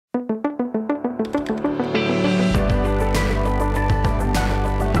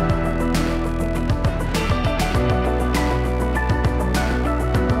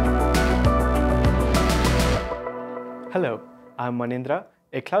I'm Manindra,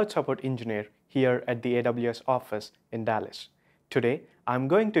 a cloud support engineer here at the AWS office in Dallas. Today, I'm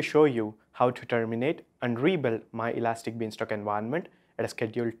going to show you how to terminate and rebuild my Elastic Beanstalk environment at a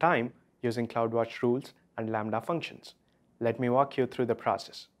scheduled time using Cloudwatch rules and Lambda functions. Let me walk you through the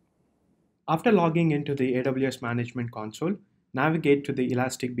process. After logging into the AWS Management Console, navigate to the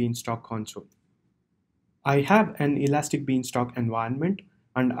Elastic Beanstalk console. I have an Elastic Beanstalk environment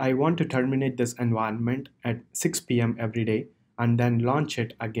and I want to terminate this environment at 6 p.m. every day and then launch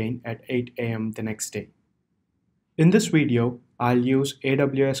it again at 8 a.m. the next day. In this video, I'll use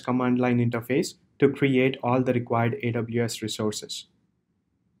AWS command line interface to create all the required AWS resources.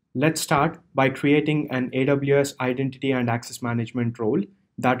 Let's start by creating an AWS Identity and Access Management role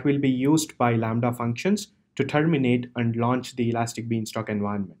that will be used by Lambda functions to terminate and launch the Elastic Beanstalk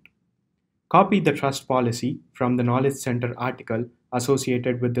environment. Copy the trust policy from the Knowledge Center article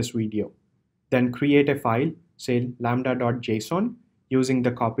associated with this video. Then create a file, say lambda.json, using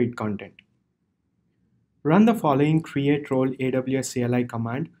the copied content. Run the following create role AWS CLI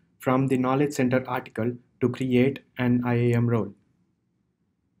command from the Knowledge Center article to create an IAM role.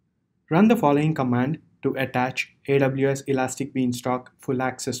 Run the following command to attach AWS Elastic Beanstalk Full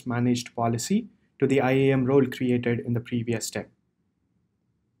Access Managed policy to the IAM role created in the previous step.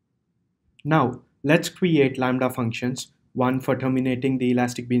 Now, let's create Lambda functions, one for terminating the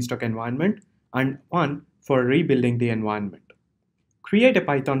Elastic Beanstalk environment and one for rebuilding the environment. Create a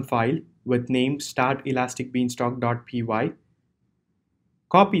Python file with name startelasticbeanstalk.py.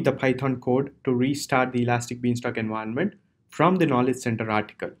 Copy the Python code to restart the Elastic Beanstalk environment from the Knowledge Center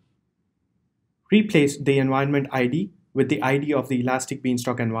article. Replace the environment ID with the ID of the Elastic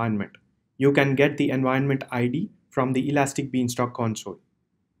Beanstalk environment. You can get the environment ID from the Elastic Beanstalk console.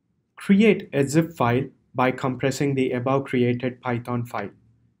 Create a zip file by compressing the above created Python file.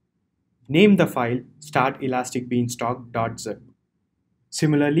 Name the file startelasticbeanstalk.zip.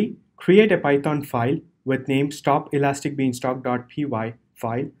 Similarly, create a Python file with name stopelasticbeanstalk.py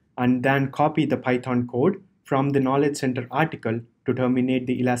file and then copy the Python code from the Knowledge Center article to terminate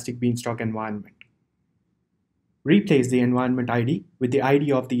the Elastic Beanstalk environment. Replace the environment ID with the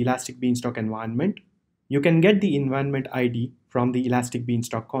ID of the Elastic Beanstalk environment. You can get the environment ID from the Elastic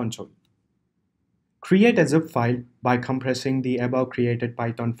Beanstalk console. Create a zip file by compressing the above created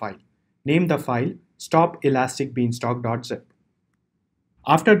Python file. Name the file stopelasticbeanstalk.zip.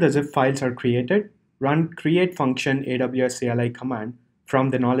 After the zip files are created, run create function AWS CLI command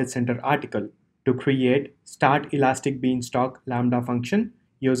from the Knowledge Center article to create start Elastic Beanstalk Lambda function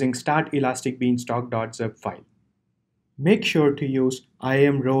using startelasticbeanstalk.zip file. Make sure to use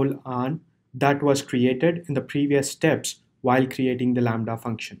IAM role on that was created in the previous steps while creating the Lambda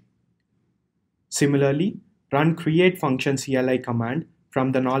function. Similarly, run create function CLI command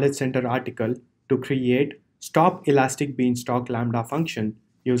from the Knowledge Center article to create stop Elastic Beanstalk Lambda function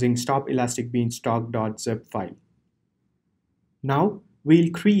using stopelasticbeanstalk.zip file. Now, we'll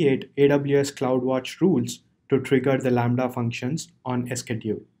create AWS Cloudwatch rules to trigger the Lambda functions on a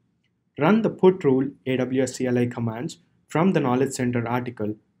schedule. Run the put rule AWS CLI commands from the Knowledge Center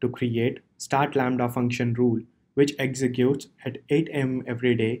article to create start Lambda function rule, which executes at 8 a.m.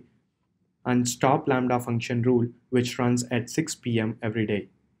 every day, and stop Lambda function rule, which runs at 6 p.m. every day.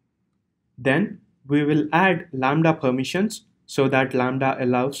 Then we will add Lambda permissions so that Lambda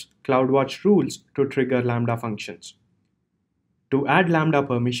allows Cloudwatch rules to trigger Lambda functions. To add Lambda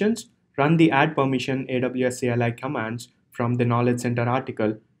permissions, run the add permission AWS CLI commands from the Knowledge Center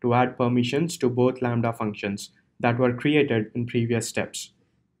article to add permissions to both Lambda functions that were created in previous steps.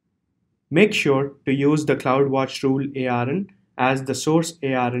 Make sure to use the Cloudwatch rule ARN as the source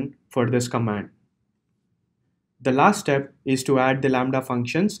ARN for this command. The last step is to add the Lambda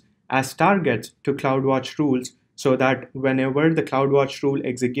functions as targets to Cloudwatch rules so that whenever the Cloudwatch rule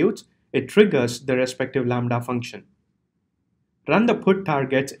executes, it triggers the respective Lambda function. Run the put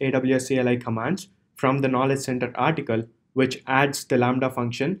targets AWS CLI commands from the Knowledge Center article, which adds the Lambda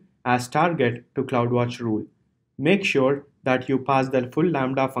function as target to Cloudwatch rule. Make sure that you pass the full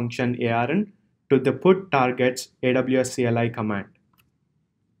Lambda function ARN to the put targets AWS CLI command.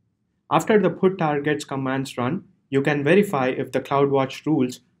 After the put targets commands run, you can verify if the Cloudwatch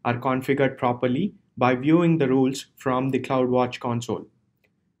rules are configured properly by viewing the rules from the Cloudwatch console.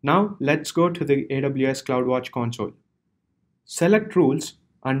 Now let's go to the AWS Cloudwatch console. Select rules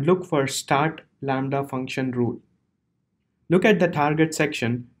and look for start Lambda function rule. Look at the target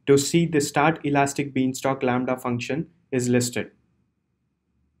section to see the start Elastic Beanstalk Lambda function is listed.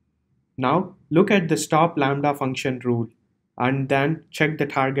 Now look at the stop Lambda function rule and then check the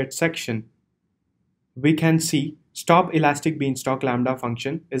target section. We can see stop Elastic Beanstalk Lambda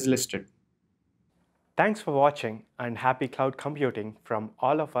function is listed. Thanks for watching and happy cloud computing from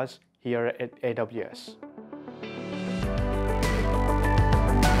all of us here at AWS.